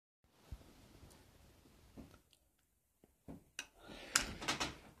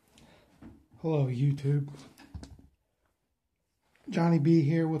Hello YouTube, Johnny B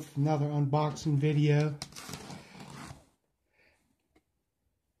here with another unboxing video.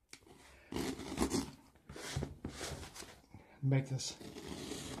 Make this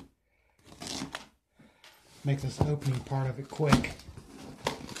opening part of it quick.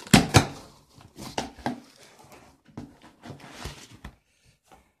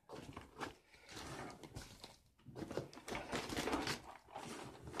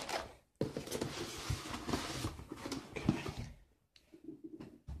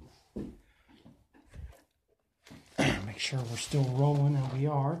 Make sure we're still rolling, and we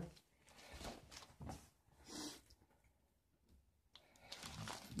are.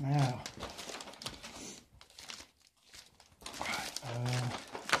 Now,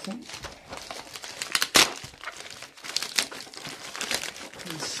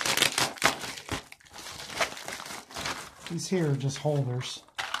 these here are just holders,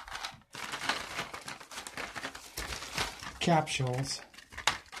 capsules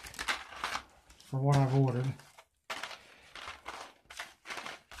for what I've ordered.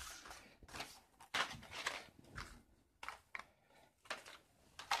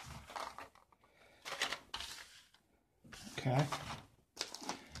 Okay,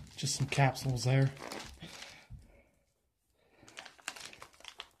 just some capsules there.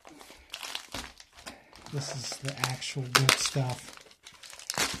 This is the actual good stuff.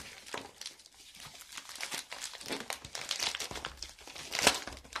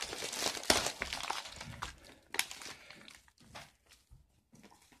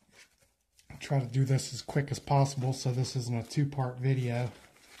 I'll try to do this as quick as possible so this isn't a two-part video.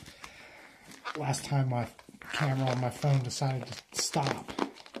 Last time my camera on my phone decided to stop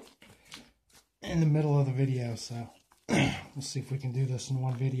in the middle of the video, so we'll see if we can do this in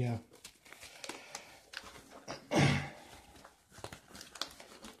one video.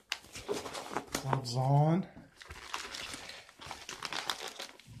 Gloves on.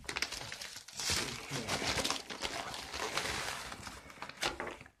 Let's see here.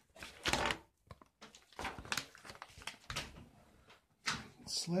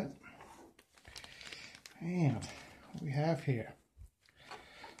 Slip. And what we have here,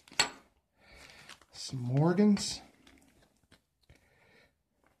 some Morgans,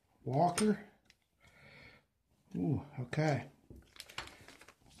 Walker. Ooh, okay.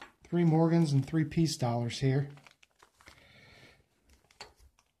 3 Morgans and 3 Peacedollar here.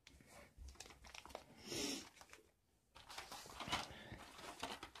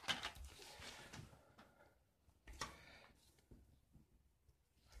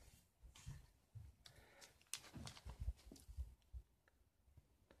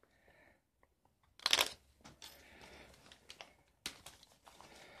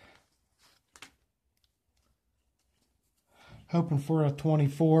 Hoping for a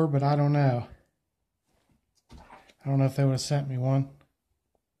 24, but I don't know. I don't know if they would have sent me one.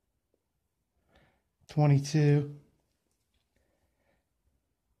 22.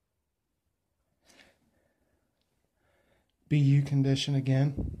 BU condition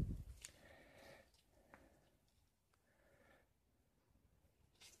again.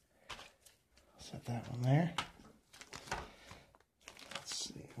 Set that one there. Let's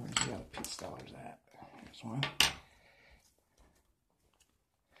see, where's the other Peacedollars at? Here's one.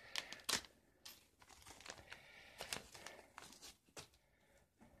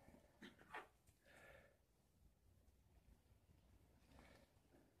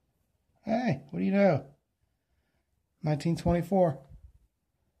 Hey, what do you know? 1924.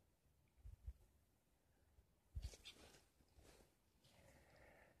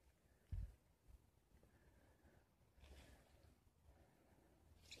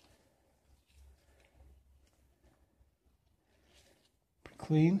 Pretty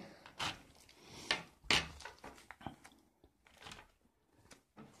clean.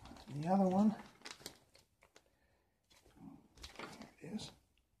 And the other one. There it is.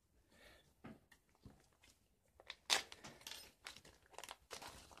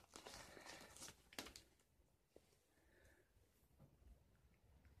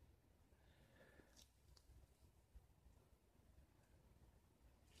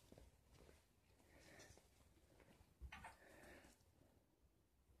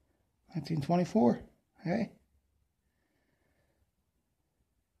 $1924. Hey.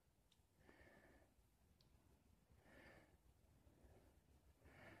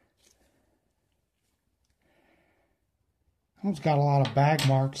 It's got a lot of bag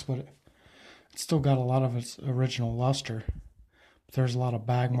marks, but it's still got a lot of its original luster. But there's a lot of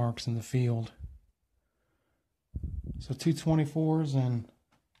bag marks in the field. So 224s and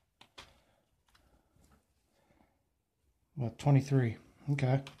what, 23.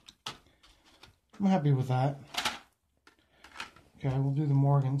 Okay. I'm happy with that. Okay, we'll do the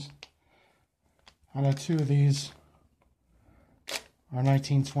Morgans. I know two of these are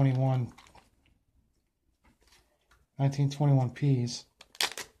 1921 Ps.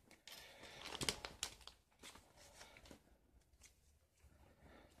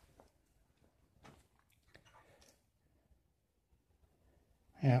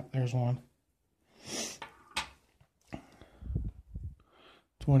 Yeah, there's one.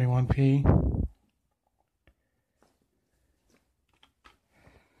 21p.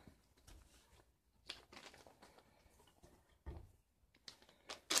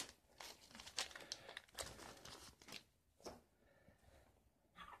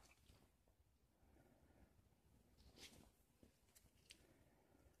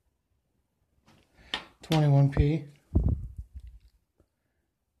 $21p.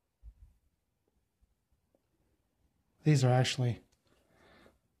 These are actually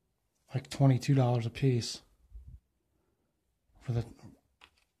like $22 a piece for the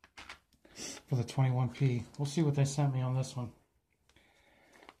 21p. We'll see what they sent me on this one.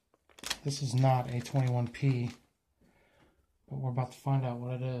 This is not a 21p, but we're about to find out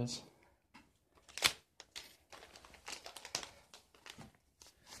what it is.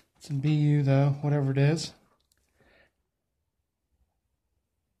 It's in BU though, whatever it is.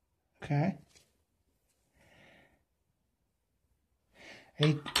 Okay.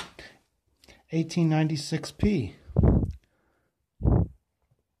 1896p.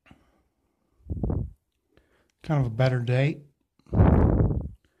 Kind of a better date.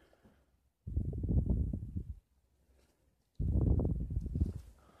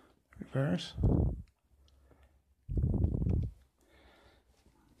 Reverse.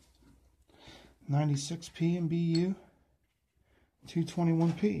 $96p in BU.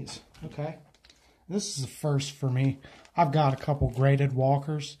 221p's. Okay. This is a first for me. I've got a couple graded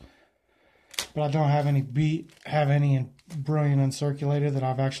walkers, but I don't have any brilliant uncirculated that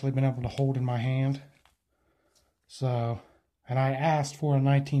I've actually been able to hold in my hand. So, and I asked for a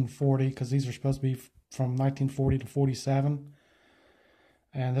 1940 because these are supposed to be from 1940 to 47.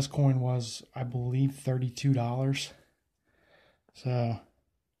 And this coin was, I believe, $32. So,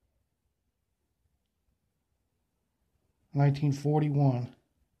 1941.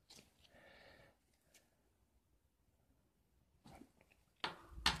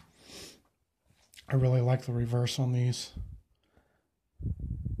 I really like the reverse on these,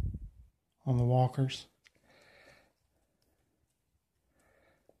 on the walkers.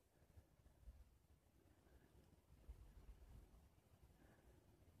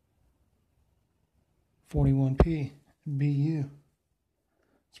 $41p BU.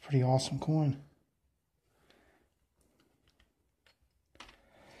 It's a pretty awesome coin.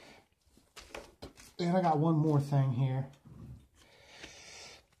 And I got one more thing here.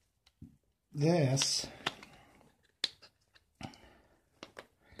 This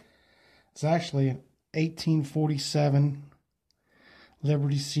is actually an 1847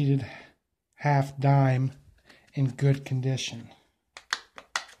 Liberty seated half dime in good condition.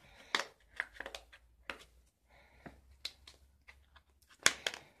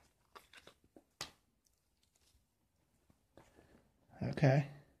 Okay.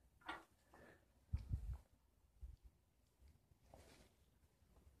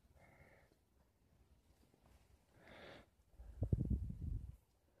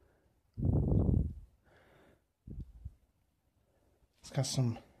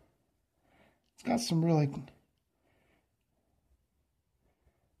 It's got some really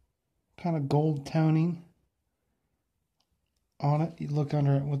kind of gold toning on it. You look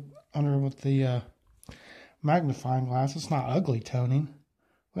under it with the magnifying glass. It's not ugly toning,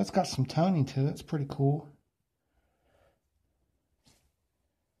 but it's got some toning to it. It's pretty cool.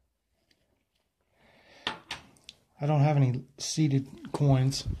 I don't have any seated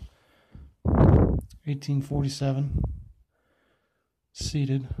coins. 1847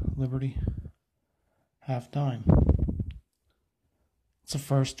 seated Liberty half dime. It's a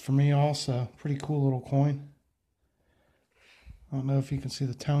first for me also. Pretty cool little coin. I don't know if you can see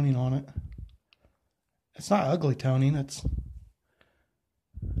the toning on it. It's not ugly toning. It's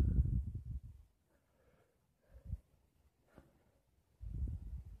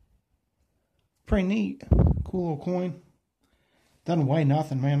pretty neat. Cool little coin. Doesn't weigh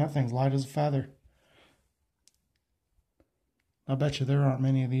nothing, man. That thing's light as a feather. I bet you there aren't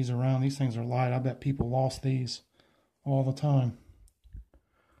many of these around. These things are light. I bet people lost these all the time.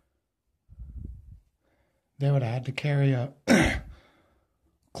 They would have had to carry a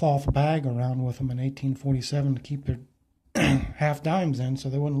cloth bag around with them in 1847 to keep their half dimes in so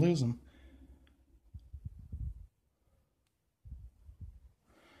they wouldn't lose them.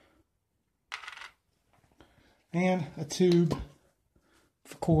 and a tube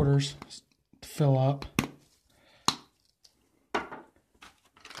for quarters to fill up.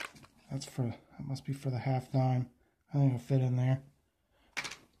 That must be for the half dime. I think it'll fit in there.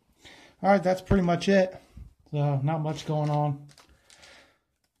 Alright, that's pretty much it. So, not much going on.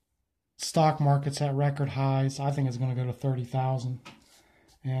 Stock market's at record highs. I think it's going to go to 30,000.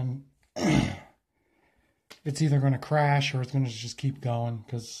 And it's either going to crash or it's going to just keep going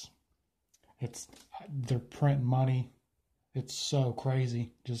because they're printing money. It's so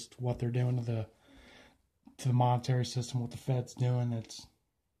crazy just what they're doing to the monetary system, what the Fed's doing.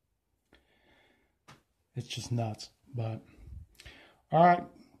 It's just nuts. But all right,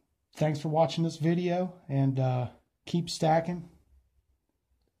 thanks for watching this video, and keep stacking.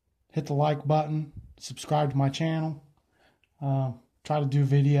 Hit the like button, subscribe to my channel. Try to do a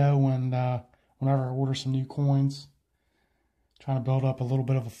video whenever I order some new coins. Trying to build up a little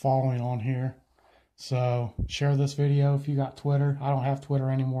bit of a following on here. So share this video if you got Twitter. I don't have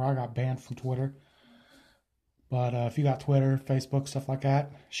Twitter anymore. I got banned from Twitter. But if you got Twitter, Facebook, stuff like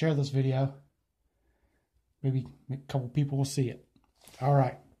that, share this video. Maybe a couple people will see it. All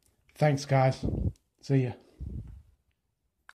right. Thanks, guys. See ya.